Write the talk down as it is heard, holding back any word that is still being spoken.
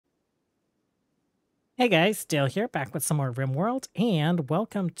Hey guys, Dale here, back with some more RimWorld, and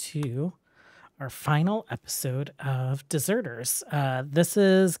welcome to our final episode of Deserters. This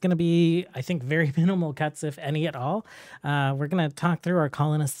is going to be, I think, very minimal cuts, if any at all. We're going to talk through our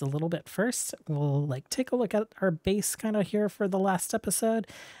colonists a little bit first. We'll take a look at our base kind of here for the last episode,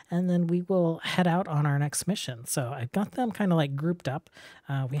 and then we will head out on our next mission. So I've got them kind of grouped up.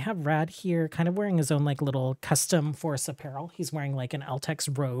 We have Rad here kind of wearing his own little custom Force apparel. He's wearing an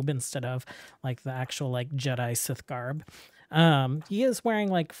Eltex robe instead of the actual Jedi Sith garb. He is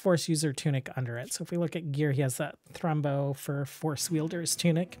wearing Force user tunic under it. So if we look at gear, he has that Thrumbo for Force wielder's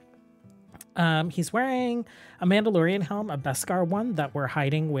tunic. He's wearing a Mandalorian helm, a Beskar one that we're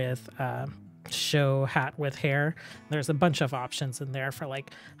hiding with show hat with hair. There's a bunch of options in there for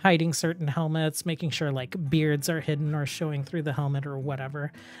hiding certain helmets, making sure beards are hidden or showing through the helmet or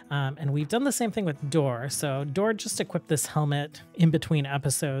whatever. And we've done the same thing with Dor. So Dor just equipped this helmet in between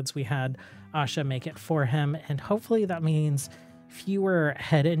episodes. We had Asha make it for him, and hopefully that means fewer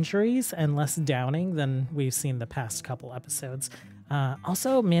head injuries and less downing than we've seen the past couple episodes.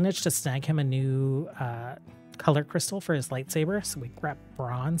 Also managed to snag him a new color crystal for his lightsaber, so we grabbed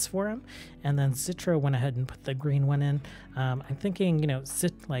bronze for him, and then Zitro went ahead and put the green one in. I'm thinking,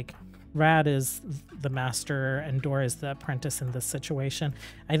 Rad is the master and Dor is the apprentice in this situation.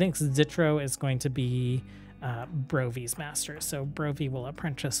 I think Zitro is going to be Brovy's master, so Brovy will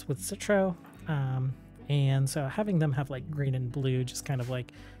apprentice with Zitro, and so having them have green and blue just kind of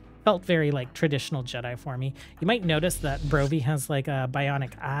felt very traditional Jedi for me. You might notice that Brovy has a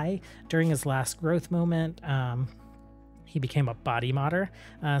bionic eye. During his last growth moment, he became a body modder,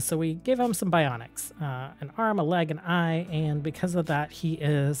 so we gave him some bionics, an arm, a leg, an eye, and because of that he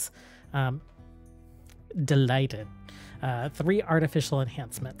is delighted. 3 artificial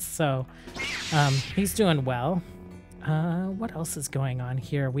enhancements, so he's doing well. What else is going on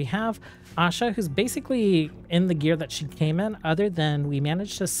here? We have Asha, who's basically in the gear that she came in, other than we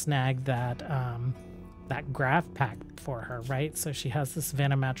managed to snag that that grav pack for her, right? So she has this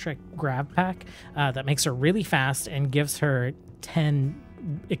vanometric grav pack that makes her really fast and gives her 10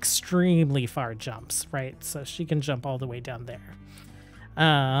 extremely far jumps, right? So she can jump all the way down there.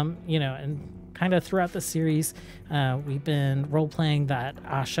 And kind of throughout the series, we've been role-playing that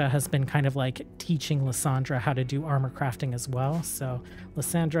Asha has been kind of teaching Lysandra how to do armor crafting as well. So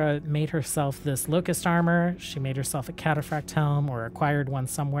Lysandra made herself this locust armor, she made herself a cataphract helm or acquired one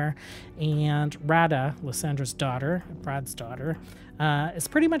somewhere, and Rada, Lysandra's daughter, Brad's daughter, is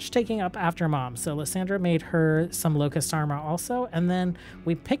pretty much taking up after mom. So Lysandra made her some locust armor also, and then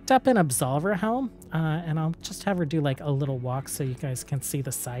we picked up an absolver helm, and I'll just have her do a little walk so you guys can see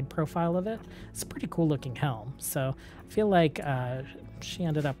the side profile of it. It's a pretty cool looking helm, so I feel she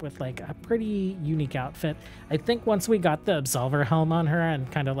ended up with a pretty unique outfit. I think once we got the absolver helm on her and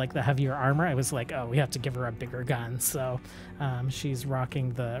kind of the heavier armor, I was oh, we have to give her a bigger gun, so she's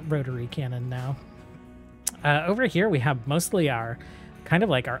rocking the rotary cannon now. Over here we have mostly our kind of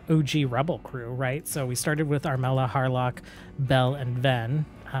our OG rebel crew, right? So we started with Armella, Harlock, Bell, and Ven.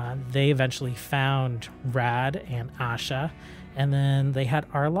 They eventually found Rad and Asha, and then they had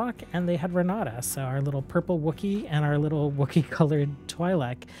Arlock and they had Renata, so our little purple Wookiee and our little Wookiee colored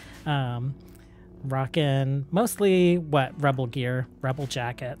Twi'lek, rocking mostly rebel gear, rebel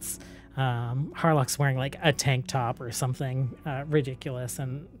jackets. Harlock's wearing a tank top or something ridiculous,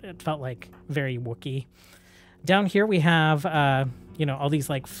 and it felt very Wookiee. Down here we have all these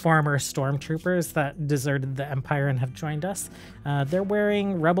farmer stormtroopers that deserted the Empire and have joined us. They're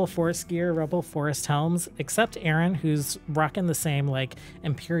wearing Rebel Force gear, Rebel Forest helms, except Aaron, who's rocking the same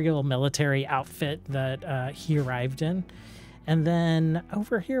Imperial military outfit that he arrived in. And then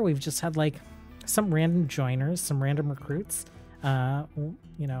over here we've just had some random joiners, some random recruits. A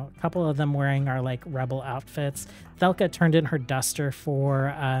couple of them wearing our rebel outfits. Thelka turned in her duster for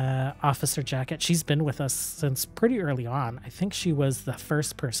officer jacket. She's been with us since pretty early on. I think she was the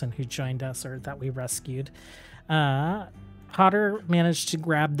first person who joined us or that we rescued. Potter managed to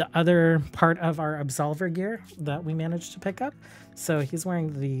grab the other part of our absolver gear that we managed to pick up. So he's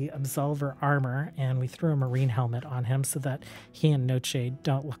wearing the absolver armor, and we threw a marine helmet on him so that he and Noche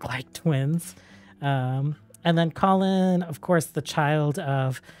don't look like twins. And then Colin, of course, the child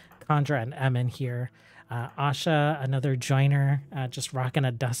of Chandra and Emin here. Asha, another joiner, just rocking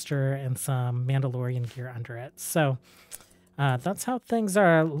a duster and some Mandalorian gear under it. So that's how things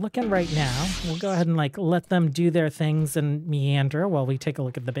are looking right now. We'll go ahead and let them do their things and meander while we take a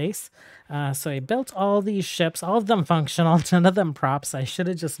look at the base. So I built all these ships, all of them functional, none of them props. I should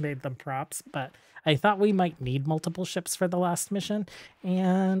have just made them props, but I thought we might need multiple ships for the last mission,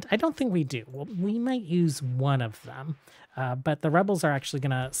 and I don't think we do. Well, we might use one of them, but the rebels are actually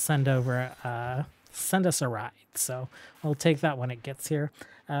going to send over send us a ride. So we'll take that when it gets here.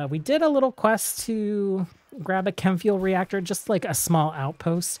 We did a little quest to grab a chem fuel reactor, just like a small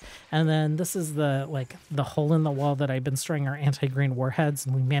outpost. And then this is the hole in the wall that I've been storing our anti-green warheads,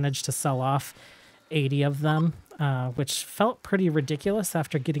 and we managed to sell off 80 of them, which felt pretty ridiculous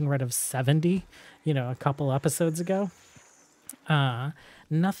after getting rid of 70, a couple episodes ago.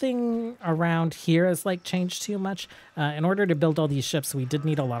 Nothing around here has changed too much. In order to build all these ships, we did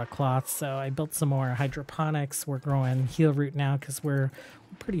need a lot of cloth, so I built some more hydroponics. We're growing heel root now because we're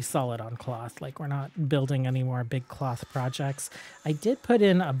pretty solid on cloth. We're not building any more big cloth projects. I did put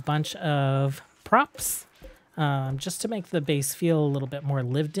in a bunch of props just to make the base feel a little bit more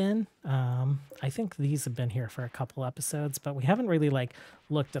lived in. I think these have been here for a couple episodes, but we haven't really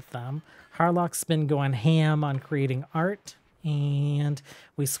looked at them. Harlock's been going ham on creating art. And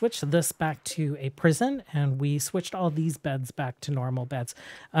we switched this back to a prison, and we switched all these beds back to normal beds.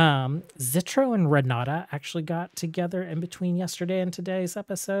 Zitro and Renata actually got together in between yesterday and today's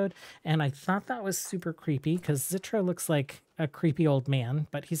episode, and I thought that was super creepy because Zitro looks like a creepy old man,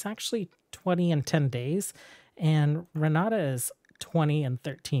 but he's actually 20 and 10 days, and Renata is 20 and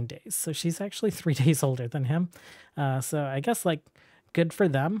 13 days. So she's actually 3 days older than him. So I guess good for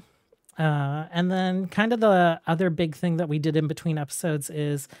them. And then kind of the other big thing that we did in between episodes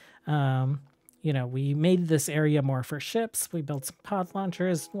is, we made this area more for ships. We built some pod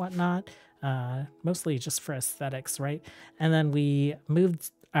launchers and whatnot, mostly just for aesthetics, right? And then we moved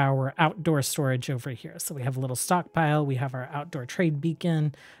our outdoor storage over here. So we have a little stockpile. We have our outdoor trade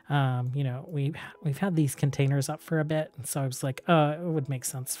beacon. We've had these containers up for a bit. And so I was like, it would make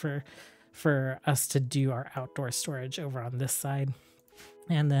sense for us to do our outdoor storage over on this side.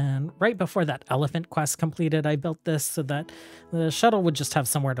 And then right before that elephant quest completed, I built this so that the shuttle would just have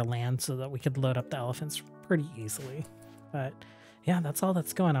somewhere to land so that we could load up the elephants pretty easily. But yeah, that's all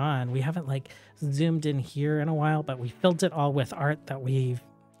that's going on. We haven't zoomed in here in a while, but we filled it all with art that we've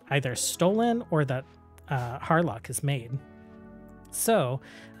either stolen or that Harlock has made. So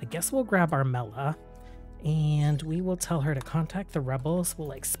I guess we'll grab Armella and we will tell her to contact the rebels.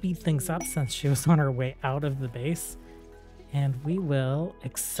 We'll speed things up since she was on her way out of the base. And we will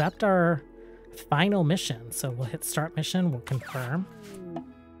accept our final mission. So we'll hit start mission. We'll confirm.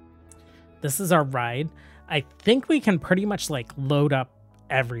 This is our ride. I think we can pretty much load up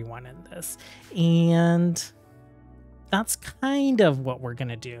everyone in this. And that's kind of what we're going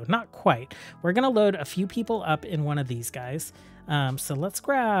to do. Not quite. We're going to load a few people up in one of these guys. So let's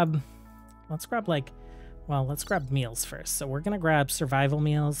grab meals first. So we're going to grab survival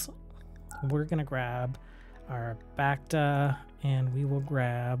meals. We're going to grab our Bacta, and we will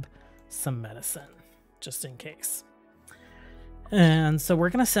grab some medicine just in case. And so we're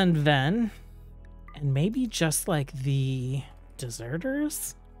gonna send Ven and maybe just the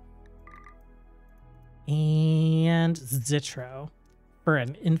deserters and Zitro for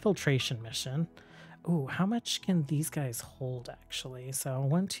an infiltration mission. Ooh, how much can these guys hold actually? So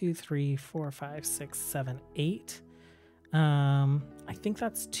 1, 2, 3, 4, 5, 6, 7, 8. I think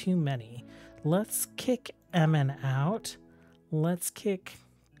that's too many. Let's kick Emin out. Let's kick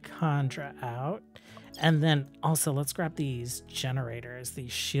Chandra out. And then also let's grab these generators,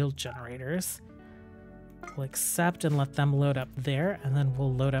 these shield generators. We'll accept and let them load up there, and then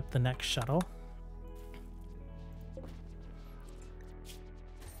we'll load up the next shuttle.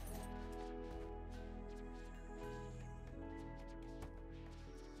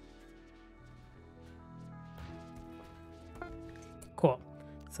 Cool.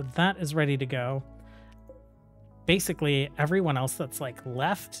 So that is ready to go. Basically, everyone else that's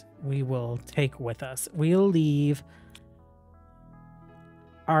left, we will take with us. We'll leave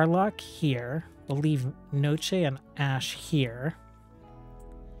Arlock here. We'll leave Noche and Ash here.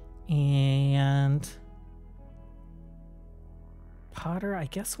 And Potter, I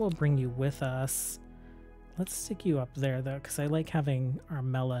guess we'll bring you with us. Let's stick you up there though, because I like having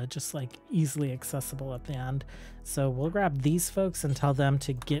Armella just easily accessible at the end. So we'll grab these folks and tell them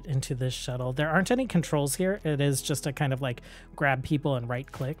to get into this shuttle. There aren't any controls here. It is just a kind of grab people and right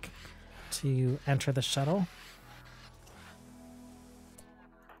click to enter the shuttle.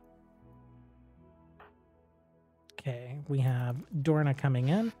 Okay, we have Dorna coming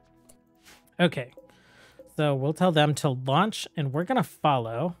in. Okay, so we'll tell them to launch and we're gonna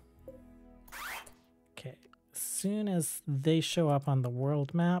follow. Soon as they show up on the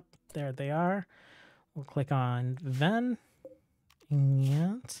world map, there they are. We'll click on Ven,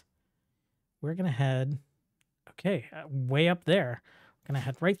 and we're gonna head way up there. We're gonna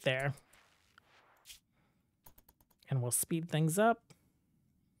head right there, and we'll speed things up.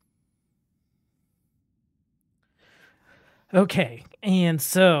 Okay, and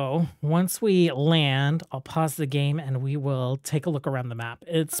so once we land, I'll pause the game and we will take a look around the map.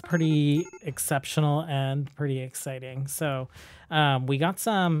 It's pretty exceptional and pretty exciting. So we got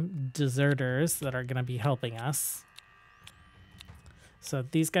some deserters that are going to be helping us. So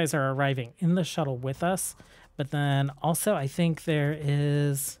these guys are arriving in the shuttle with us, but then also I think there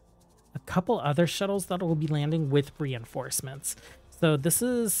is a couple other shuttles that will be landing with reinforcements. So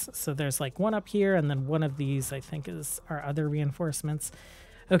there's like one up here, and then one of these I think is our other reinforcements.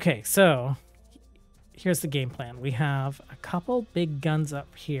 Okay, so here's the game plan. We have a couple big guns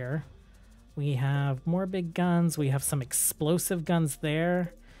up here. We have more big guns. We have some explosive guns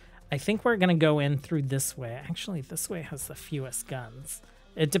there. I think we're going to go in through this way. Actually, this way has the fewest guns.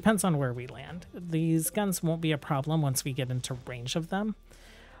 It depends on where we land. These guns won't be a problem once we get into range of them.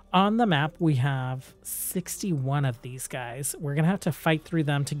 On the map, we have 61 of these guys. We're going to have to fight through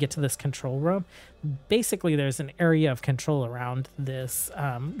them to get to this control room. Basically, there's an area of control around this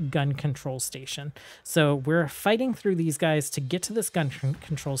gun control station. So we're fighting through these guys to get to this gun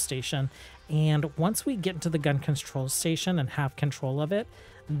control station. And once we get into the gun control station and have control of it,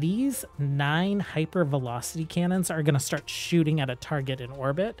 these 9 hyper velocity cannons are going to start shooting at a target in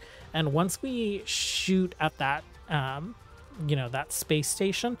orbit. And once we shoot at that that space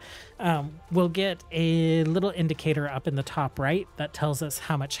station, we'll get a little indicator up in the top right that tells us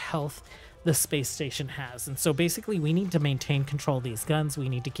how much health the space station has. And so basically we need to maintain control of these guns. We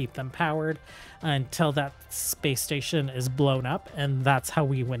need to keep them powered until that space station is blown up, and that's how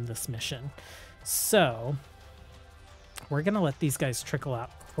we win this mission. So we're gonna let these guys trickle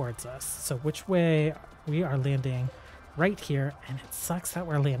out towards us. So which way? We are landing right here, and it sucks that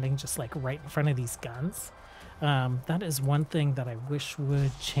we're landing just like right in front of these guns. That is one thing that I wish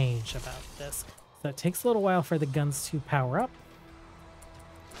would change about this. So it takes a little while for the guns to power up.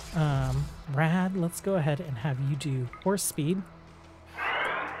 Brad, let's go ahead and have you do horse speed.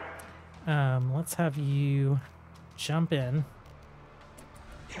 Let's have you jump in.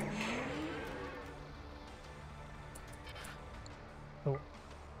 Oh,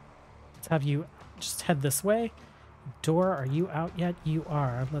 let's have you just head this way. Door, are you out yet? You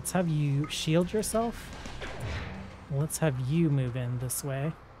are. Let's have you shield yourself. Let's have you move in this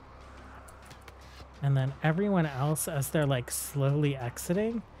way. And then everyone else, as they're like slowly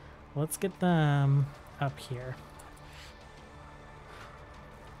exiting, let's get them up here.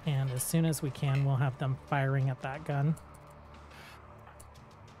 And as soon as we can, we'll have them firing at that gun.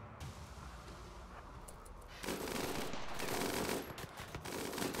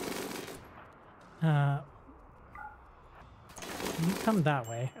 You come that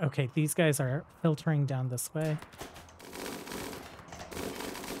way. Okay, these guys are filtering down this way.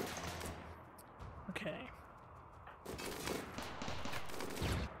 Okay.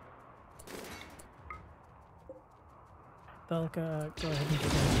 Belka, go ahead and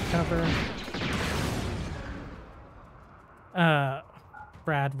get into cover.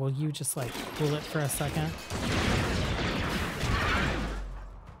 Brad, will you just like cool it for a second?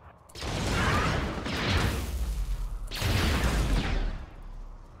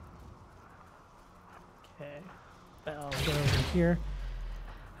 Here.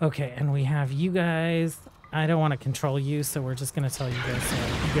 Okay, and we have you guys. I don't want to control you, so we're just going to tell you guys to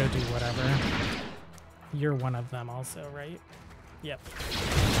go do whatever. You're one of them also, right? Yep.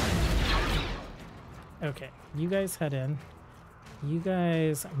 Okay, you guys head in. You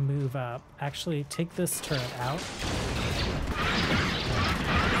guys move up. Actually, take this turret out.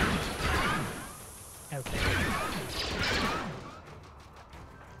 Okay.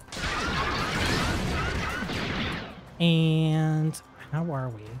 And how are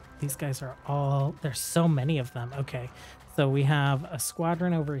we? These guys are all, there's so many of them. Okay, so we have a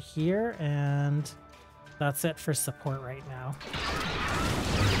squadron over here, and that's it for support right now.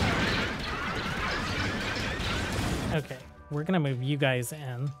 Okay, we're gonna move you guys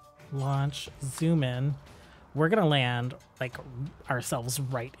in. Launch, zoom in. We're gonna land like ourselves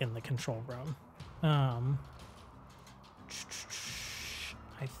right in the control room. I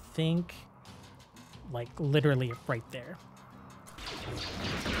think like literally right there.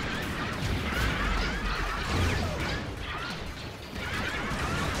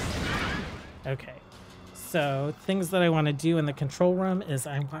 Okay, so things that I want to do in the control room is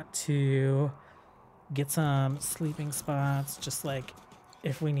I want to get some sleeping spots, just like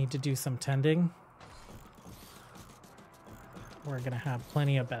if we need to do some tending. We're gonna have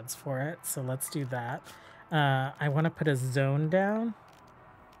plenty of beds for it, so let's do that. I want to put a zone down.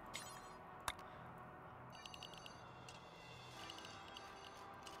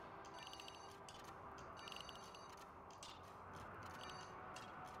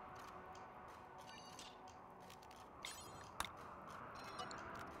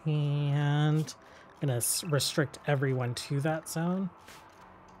 And I'm going to restrict everyone to that zone.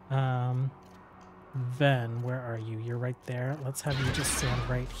 Ven, where are you? You're right there. Let's have you just stand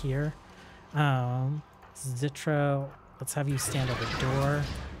right here. Zitro, let's have you stand at the door.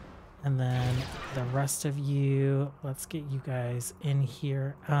 And then the rest of you, let's get you guys in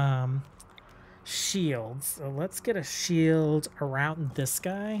here. Shields. So let's get a shield around this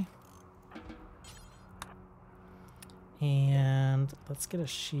guy. And let's get a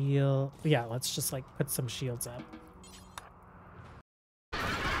shield. Yeah, let's just like put some shields up.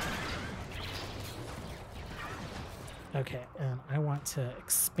 Okay, and I want to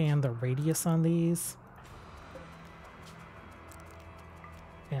expand the radius on these.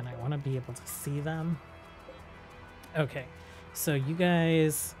 And I want to be able to see them. Okay, so you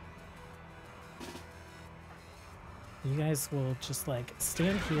guys will just like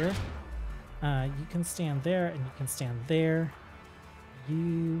stand here. You can stand there and you can stand there.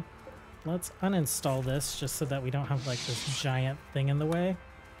 Let's uninstall this just so that we don't have like this giant thing in the way.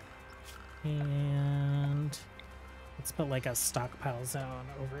 And let's put like a stockpile zone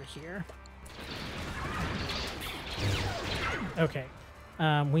over here. Okay.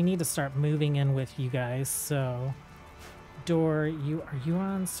 We need to start moving in with you guys. So, Door, are you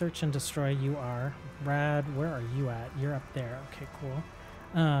on search and destroy? You are. Rad, where are you at? You're up there. Okay, cool.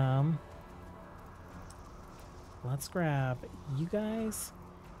 Let's grab you guys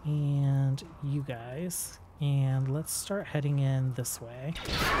and you guys, and let's start heading in this way.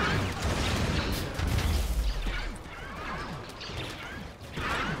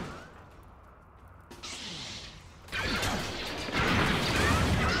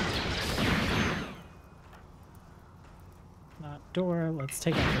 Door, let's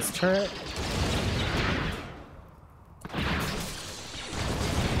take out this turret.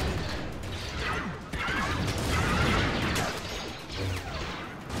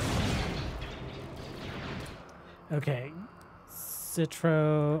 Okay,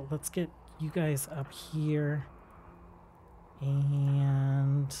 Citro, let's get you guys up here.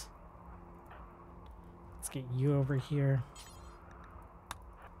 And let's get you over here.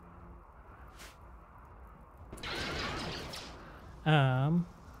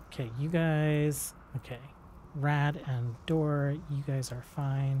 Okay, you guys, okay, Rad and Door, you guys are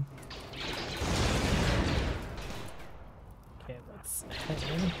fine. Okay, let's head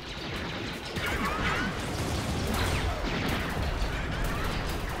in.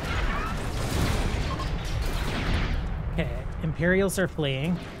 Okay, Imperials are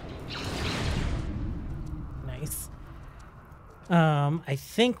fleeing. Nice. I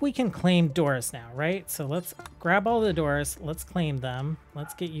think we can claim doors now, right? So let's grab all the doors. Let's claim them.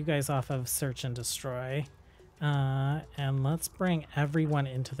 Let's get you guys off of search and destroy. And let's bring everyone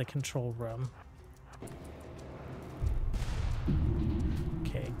into the control room.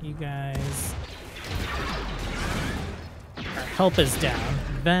 Okay, you guys. Our help is down.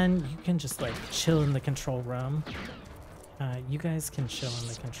 Then you can just like chill in the control room. You guys can chill in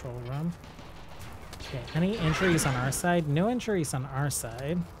the control room. Okay, any injuries on our side? No injuries on our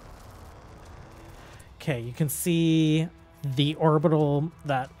side. Okay, you can see the orbital,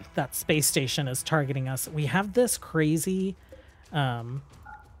 that space station is targeting us. We have this crazy, what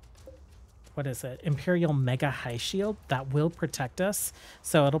is it? Imperial Mega High Shield that will protect us.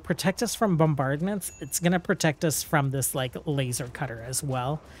 So it'll protect us from bombardments. It's going to protect us from this like laser cutter as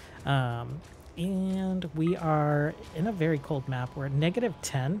well. And we are in a very cold map. We're at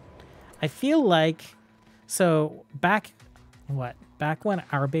 -10. I feel like, so back when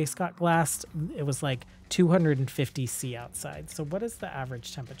our base got glassed, it was like 250 C outside. So what is the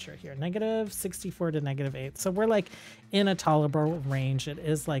average temperature here? -64 to -8. So we're like in a tolerable range. It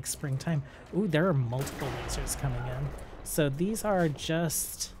is like springtime. Ooh, there are multiple lasers coming in. So these are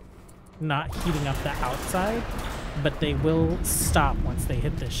just not heating up the outside, but they will stop once they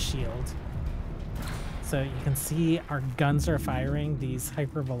hit this shield. So you can see our guns are firing, these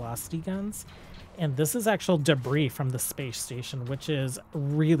hypervelocity guns. And this is actual debris from the space station, which is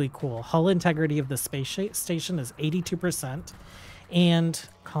really cool. Hull integrity of the space station is 82%. And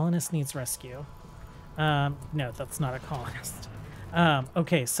colonist needs rescue. No, that's not a colonist.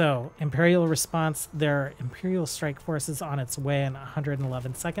 Okay, so Imperial response. Their Imperial strike force is on its way in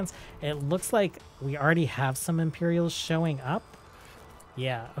 111 seconds. It looks like we already have some Imperials showing up.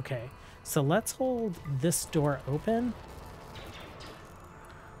 Yeah, okay. So let's hold this door open.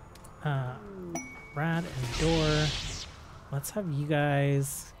 Rad and Door. Let's have you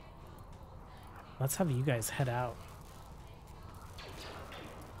guys head out.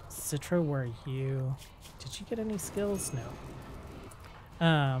 Citro, where are you? Did you get any skills? No.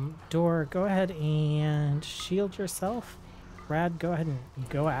 Door, go ahead and shield yourself. Rad, go ahead and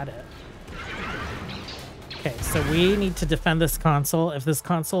go at it. Okay, so we need to defend this console. If this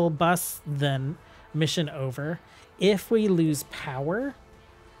console busts, then mission over. If we lose power,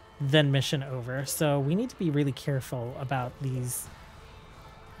 then mission over. So we need to be really careful about these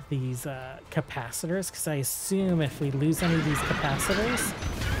capacitors, because I assume if we lose any of these capacitors,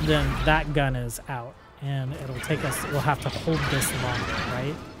 then that gun is out, and it'll take us, we'll have to hold this longer,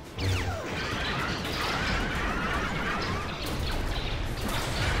 right?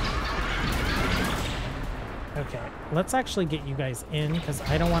 Okay, let's actually get you guys in, because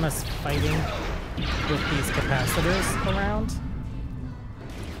I don't want us fighting with these capacitors around.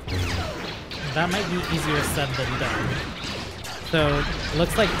 That might be easier said than done. So,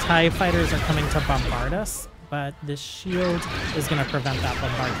 looks like TIE fighters are coming to bombard us, but this shield is going to prevent that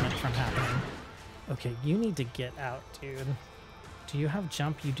bombardment from happening. Okay, you need to get out, dude. Do you have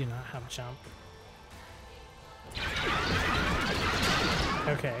jump? You do not have jump.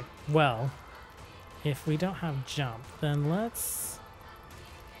 Okay, well, if we don't have jump, then let's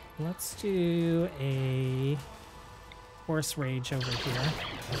do a Force Rage over here.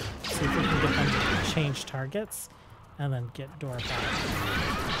 See if we can get them to change targets. And then get door back.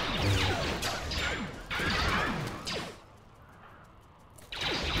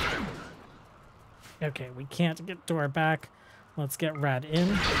 Okay, we can't get door back. Let's get Rad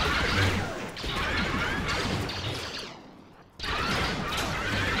in.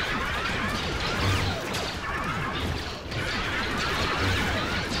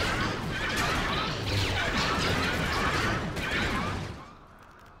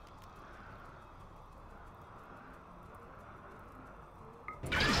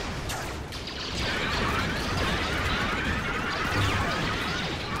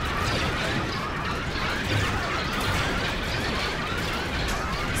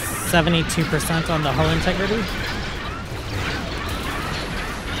 %72% on the hull integrity.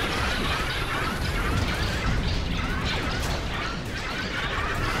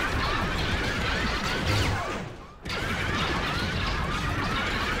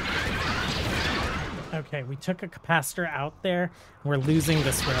 Okay, we took a capacitor out there. We're losing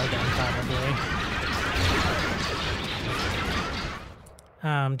this railgun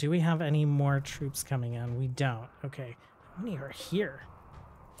probably. Do we have any more troops coming in? We don't. Okay, how many are here?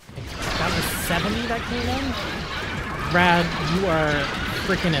 That was 70 that came in? Brad, you are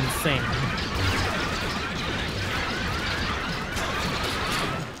freaking insane.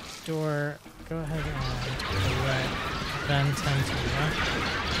 Door, go ahead and let Ben tend to you.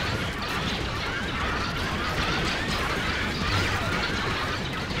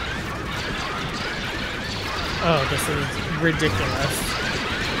 Oh, this is ridiculous.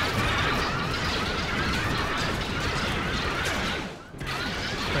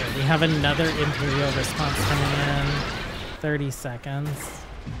 We have another Imperial response coming in. 30 seconds.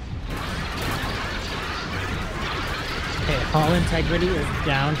 Okay, hull integrity is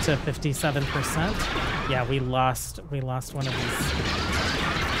down to 57%. Yeah, we lost one of these.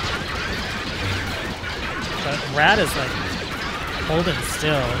 But Rad is like holding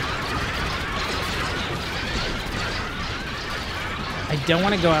still. I don't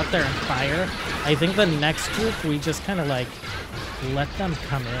want to go out there and fire. I think the next group we just kind of like let them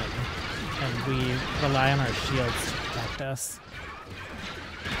come in, and we rely on our shields to protect us.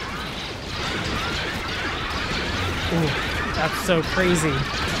 Ooh, that's so crazy.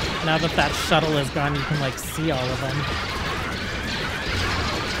 Now that that shuttle is gone, you can like see all of them.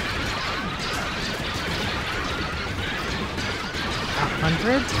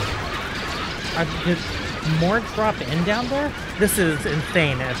 Did more drop in down there? This is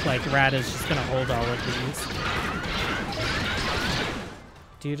insane if like Rad is just gonna hold all of these.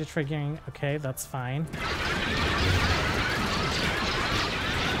 Due to triggering, okay, that's fine.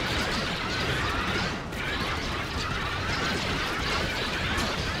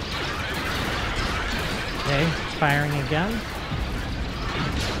 Okay, firing again.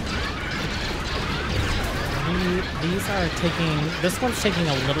 These are taking, this one's taking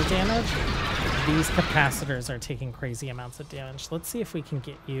a little damage. These capacitors are taking crazy amounts of damage. Let's see if we can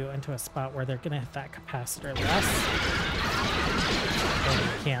get you into a spot where they're gonna hit that capacitor less. Oh,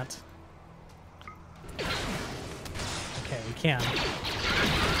 we can't. Okay, we can.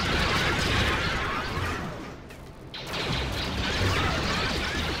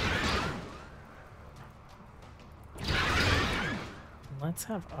 Let's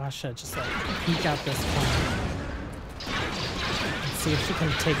have Asha just like peek out this corner and see if she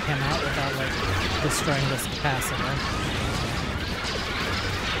can take him out without like destroying this capacitor.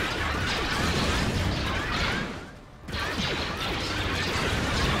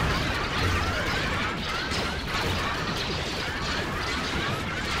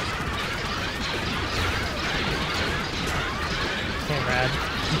 Red.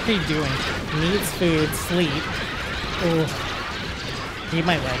 What are you doing? Needs food, sleep. Oh, he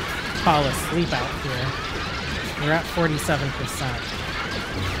might like fall asleep out here. We're at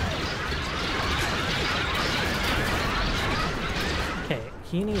 47%. Okay,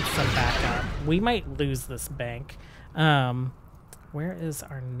 he needs some backup. We might lose this bank. Where is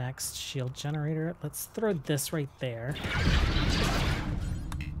our next shield generator? Let's throw this right there.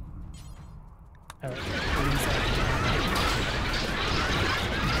 Oh,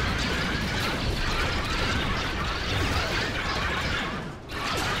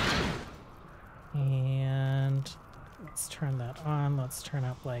 and let's turn that on. Let's turn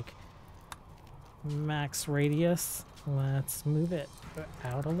up like max radius. Let's move it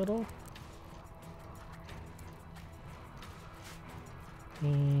out a little.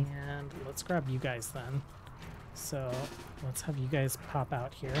 And let's grab you guys then. So let's have you guys pop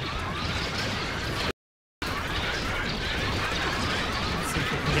out here. Let's see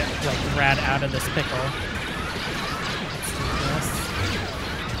if we can get like Rad out of this pickle. Let's do this.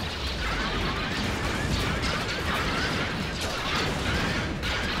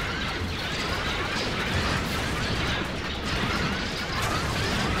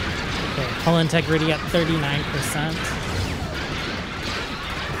 Okay, hull integrity at 39%.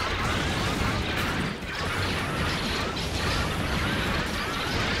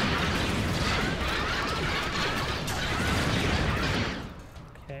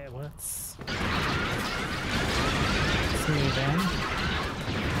 Move in.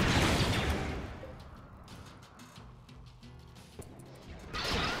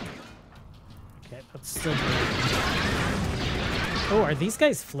 Okay, that's still bleeding. Oh, are these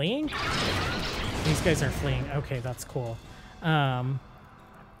guys fleeing? These guys are fleeing. Okay, that's cool.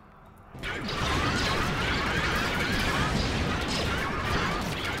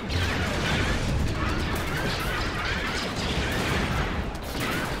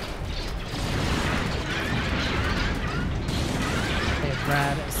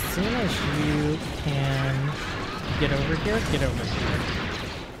 Brad, as soon as you can get over here, get over here.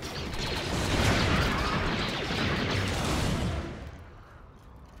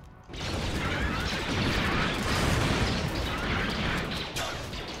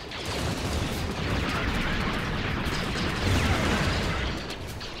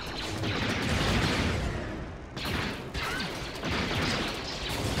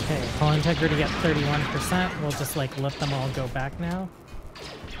 Okay, hull integrity at 31%. We'll just like let them all go back now.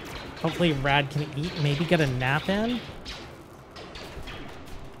 Hopefully Rad can eat, maybe get a nap in.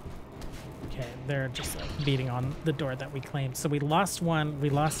 Okay, they're just like beating on the door that we claimed. So we lost one. We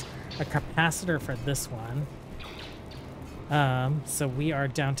lost a capacitor for this one. So we are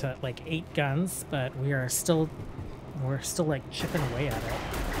down to like 8 guns, but we're still like chipping away at it.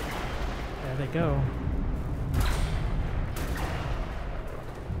 There they go.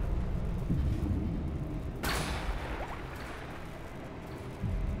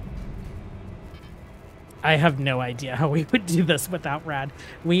 I have no idea how we would do this without Rad.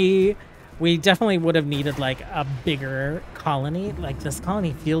 We definitely would have needed like a bigger colony. Like this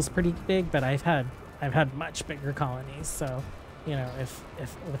colony feels pretty big, but I've had much bigger colonies. So, you know, if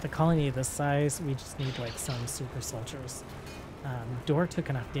with a colony this size, we just need like some super soldiers. Door took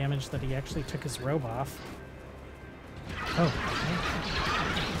enough damage that he actually took his robe off. Oh. Okay.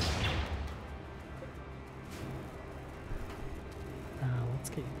 Let's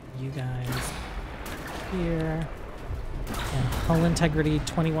get you guys here, and hull integrity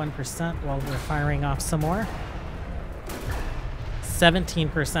 21% while we're firing off some more.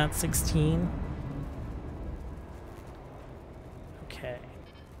 17%, 16. Okay.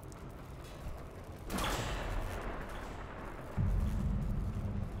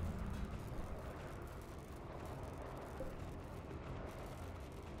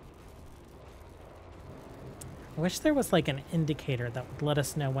 I wish there was like an indicator that would let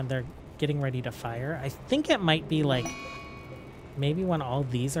us know when they're getting ready to fire. I think it might be like maybe when all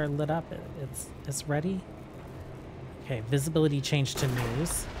these are lit up, it's ready. Okay, visibility changed to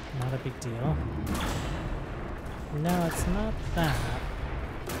news. Not a big deal. No, it's not that.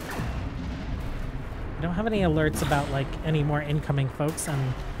 I don't have any alerts about like any more incoming folks,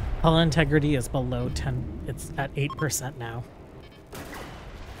 and hull integrity is below 10. It's at 8% now.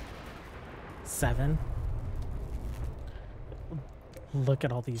 7. Look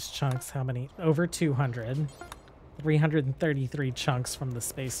at all these chunks. How many? Over 200. 333 chunks from the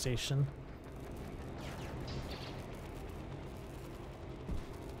space station.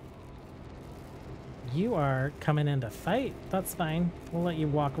 You are coming in to fight. That's fine. We'll let you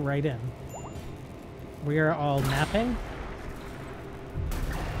walk right in. We are all napping.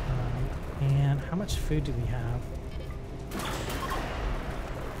 And how much food do we have?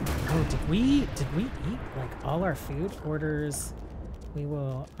 Oh, did we eat like all our food? Orders. We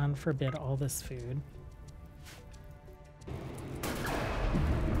will unforbid all this food.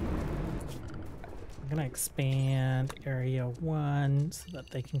 I'm gonna expand area 1 so that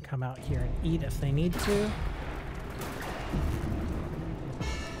they can come out here and eat if they need to.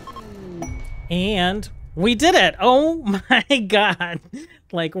 And we did it! Oh my god!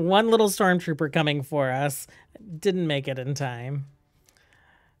 Like one little stormtrooper coming for us. Didn't make it in time.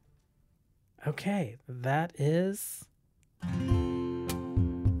 Okay, that's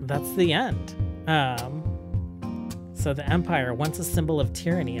the end. So the Empire, once a symbol of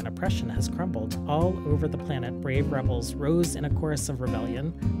tyranny and oppression, has crumbled. All over the planet, brave rebels rose in a chorus of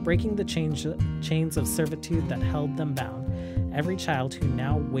rebellion, breaking the chains of servitude that held them bound. Every child who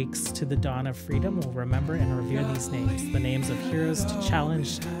now wakes to the dawn of freedom will remember and revere these names, the names of heroes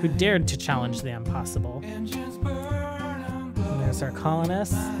who dared to challenge the impossible. And there's our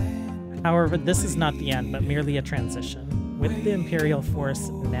colonists. However, this is not the end, but merely a transition. With the Imperial force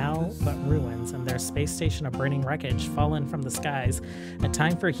now but ruins and their space station a burning wreckage fallen from the skies, a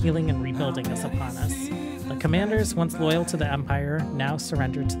time for healing and rebuilding is upon us. The commanders, once loyal to the Empire, now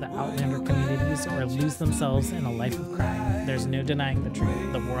surrender to the Outlander communities or lose themselves in a life of crime. There's no denying the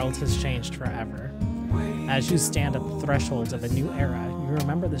truth. The world has changed forever. As you stand at the threshold of a new era, you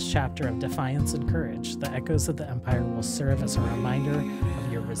remember this chapter of defiance and courage. The echoes of the Empire will serve as a reminder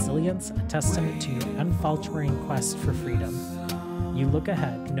of your resilience, a testament to your unfaltering quest for freedom. You look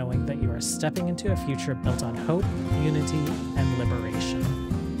ahead, knowing that you are stepping into a future built on hope, unity, and liberation.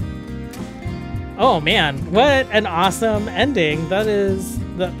 Oh man, what an awesome ending. That is,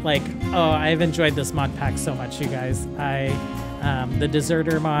 I've enjoyed this mod pack so much, you guys. The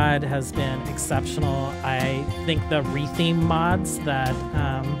Deserter mod has been exceptional. I think the retheme mods that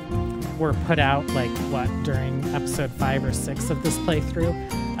were put out, during episode 5 or 6 of this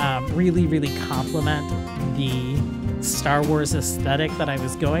playthrough, really, really complement the Star Wars aesthetic that I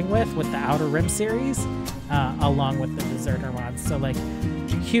was going with the Outer Rim series, along with the Deserter mods. So,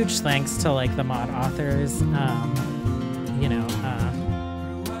 huge thanks to, the mod authors,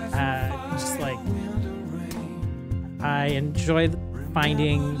 I enjoyed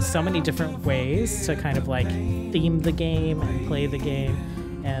finding so many different ways to kind of theme the game and play the game,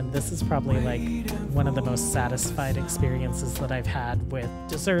 and this is probably one of the most satisfied experiences that I've had with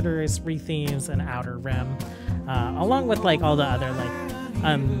Deserters, Rethemes, and Outer Rim, along with all the other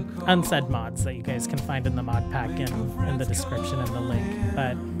unsaid mods that you guys can find in the mod pack and in the description and the link.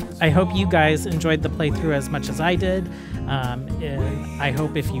 But I hope you guys enjoyed the playthrough as much as I did. And I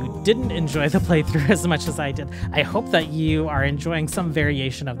hope if you didn't enjoy the playthrough as much as I did, I hope that you are enjoying some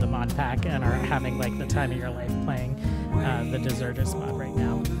variation of the mod pack and are having the time of your life playing the Deserters mod right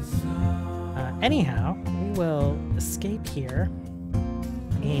now. Anyhow, we will escape here.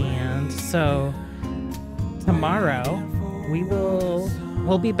 And so tomorrow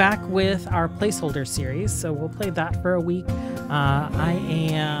we'll be back with our placeholder series, so we'll play that for a week. I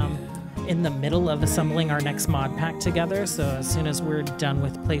am in the middle of assembling our next mod pack together, so as soon as we're done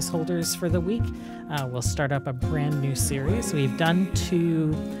with placeholders for the week, we'll start up a brand new series. We've done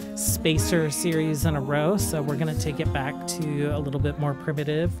 2 Spacer series in a row, so we're going to take it back to a little bit more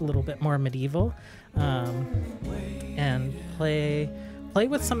primitive, a little bit more medieval, and play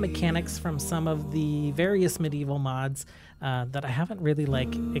with some mechanics from some of the various medieval mods that I haven't really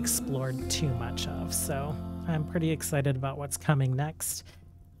explored too much of. So I'm pretty excited about what's coming next.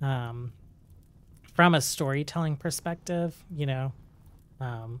 From a storytelling perspective,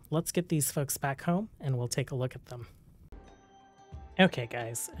 let's get these folks back home and we'll take a look at them. Okay,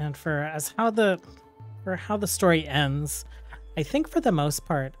 guys, and for how the story ends, I think for the most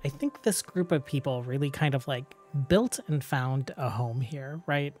part, I think this group of people really kind of built and found a home here,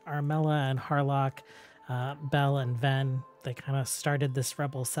 right? Armella and Harlock, Bell and Ven, they kind of started this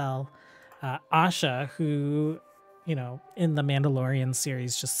rebel cell. Asha, who, in the Mandalorian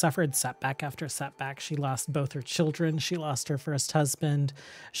series just suffered setback after setback. She lost both her children. She lost her first husband.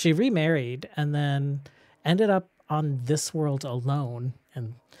 She remarried and then ended up on this world alone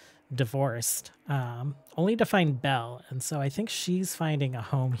and divorced, only to find Belle. And so I think she's finding a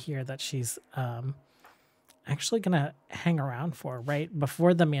home here that she's actually gonna hang around for. Right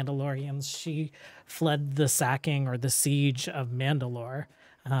before the Mandalorians, she fled the sacking or the siege of Mandalore,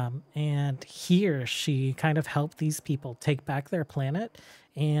 and here she kind of helped these people take back their planet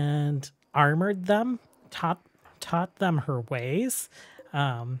and armored them, taught them her ways,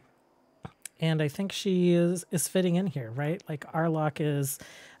 and I think she is fitting in here, right? Arlock is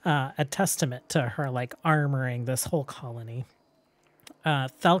a testament to her armoring this whole colony.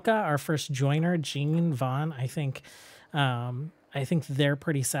 Thelka, our first joiner, Jean Vaughn, I think I think they're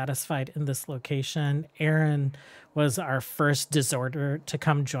pretty satisfied in this location. Aaron was our first deserter to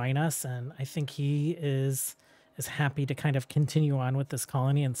come join us, and I think he is happy to kind of continue on with this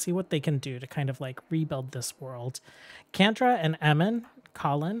colony and see what they can do to kind of like rebuild this world. Kendra and Emmon,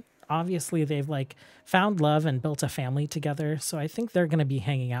 Colin, obviously they've like found love and built a family together, so I think they're going to be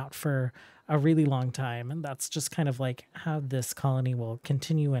hanging out for a really long time, and that's just kind of like how this colony will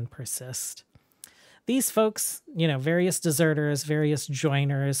continue and persist. These folks, you know, various deserters, various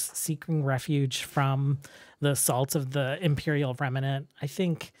joiners seeking refuge from the assaults of the Imperial remnant, I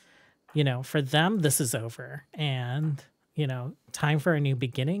think, you know, for them, this is over and, you know, time for a new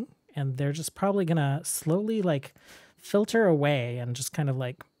beginning. And they're just probably going to slowly like filter away and just kind of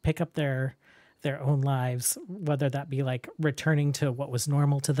like pick up their own lives, whether that be like returning to what was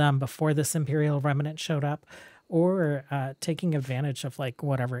normal to them before this Imperial remnant showed up, or taking advantage of like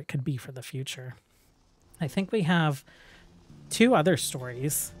whatever it could be for the future. I think we have two other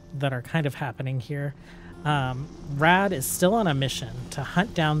stories that are kind of happening here. Rad is still on a mission to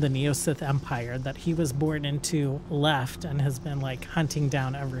hunt down the Neo-Sith Empire that he was born into, left, and has been like hunting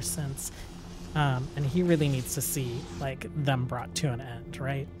down ever since. And he really needs to see like them brought to an end,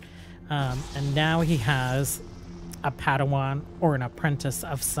 right? And now he has a Padawan or an apprentice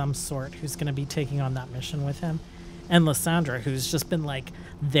of some sort who's going to be taking on that mission with him. And Lysandra, who's just been like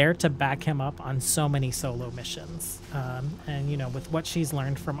there to back him up on so many solo missions. And, you know, with what she's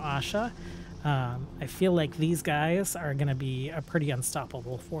learned from Asha, I feel like these guys are going to be a pretty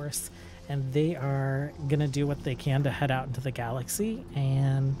unstoppable force, and they are going to do what they can to head out into the galaxy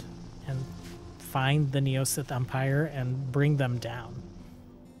and find the Neo-Sith Empire and bring them down.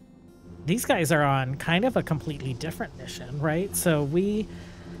 These guys are on kind of a completely different mission, right? So we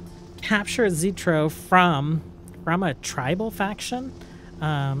captured Zetro from a tribal faction,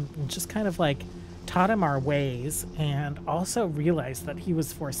 just kind of like taught him our ways, and also realized that he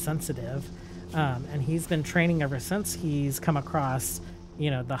was force sensitive. And he's been training ever since. He's come across,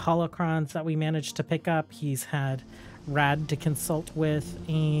 you know, the holocrons that we managed to pick up. He's had Rad to consult with,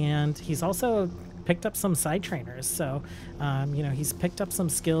 and he's also picked up some side trainers. So, you know, he's picked up some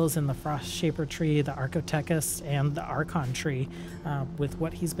skills in the Frost Shaper tree, the Archotechus, and the Archon tree, with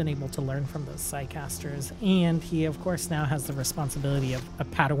what he's been able to learn from those Psycasters. And he, of course, now has the responsibility of a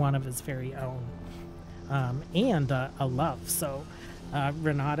Padawan of his very own, and a love. So,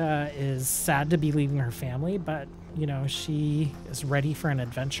 Renata is sad to be leaving her family, but, you know, she is ready for an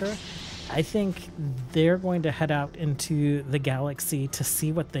adventure. I think they're going to head out into the galaxy to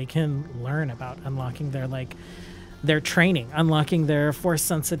see what they can learn about unlocking their training, unlocking their force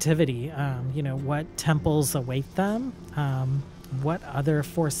sensitivity, you know, what temples await them, what other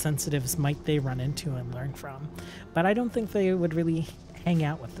force sensitives might they run into and learn from. But I don't think they would really hang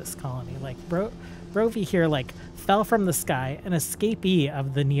out with this colony. Like, Brovi here, like, fell from the sky, an escapee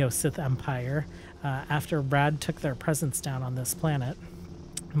of the Neo-Sith Empire, after Brad took their presence down on this planet,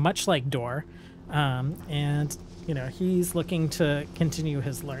 much like Dor. And, you know, he's looking to continue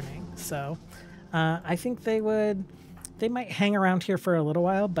his learning. So I think they might hang around here for a little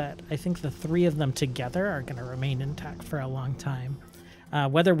while, but I think the three of them together are going to remain intact for a long time.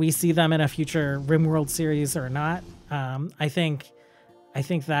 Whether we see them in a future RimWorld series or not, I think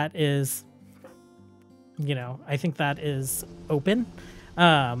that is, you know, I think that is open.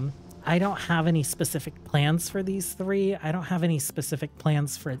 I don't have any specific plans for these three. I don't have any specific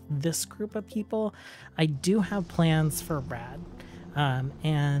plans for this group of people. I do have plans for Rad.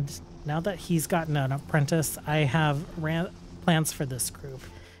 And now that he's gotten an apprentice, I have plans for this group.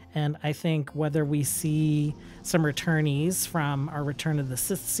 And I think whether we see some returnees from our Return of the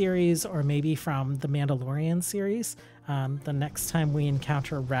Sith series, or maybe from the Mandalorian series, the next time we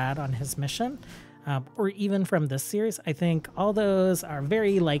encounter Rad on his mission, or even from this series, I think all those are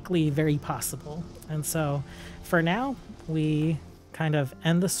very likely, very possible. And so for now, we kind of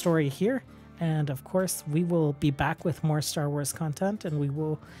end the story here. And of course, we will be back with more Star Wars content, and we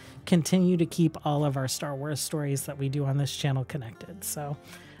will continue to keep all of our Star Wars stories that we do on this channel connected. So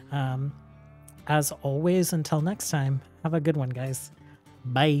as always, until next time, have a good one, guys.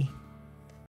 Bye.